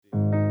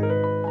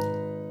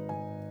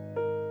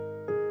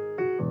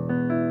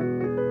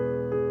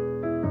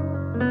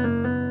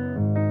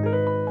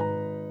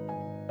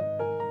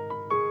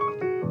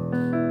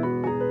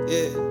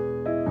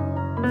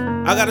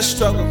I gotta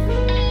struggle.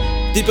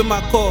 Deep in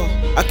my core,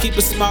 I keep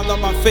a smile on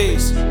my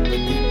face. But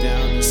deep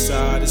down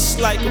inside,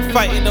 it's like I'm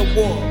fighting a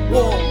war.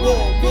 War,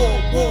 war, war,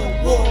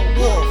 war, war,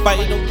 war.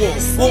 Fighting a war.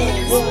 War,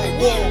 war,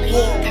 war,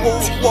 war,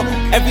 war, war.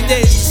 Every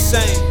day is the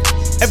same.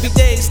 Every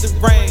day is the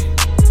rain.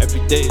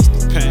 Every day is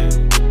the pain.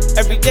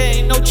 Every day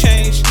ain't no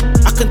change.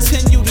 I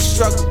continue to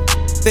struggle.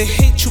 They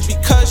hate you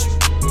because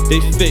they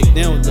fake,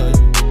 they don't love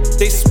you.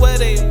 They swear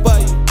they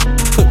above you,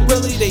 but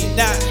really they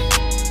not.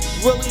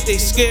 Really they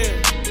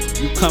scared.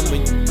 You come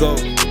and you go.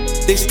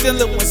 They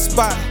still in one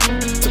spot.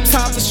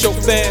 Sometimes it's your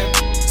fam,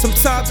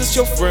 sometimes it's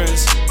your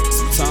friends,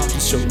 sometimes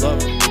it's your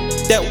lover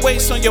that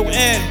waits on your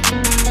end.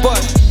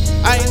 But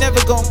I ain't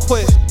never gonna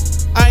quit.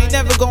 I ain't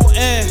never gonna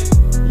end.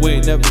 We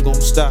ain't never gonna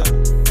stop.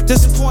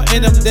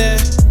 Disappointing them then.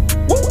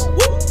 Woo,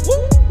 woo,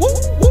 woo, woo,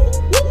 woo,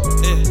 woo,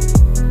 yeah.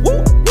 Woo,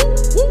 woo,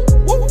 woo,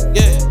 woo,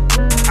 yeah.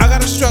 I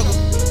gotta struggle.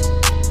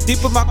 Deep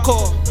in my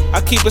core,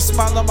 I keep a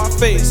smile on my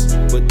face,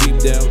 but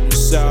deep down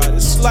inside,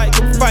 it's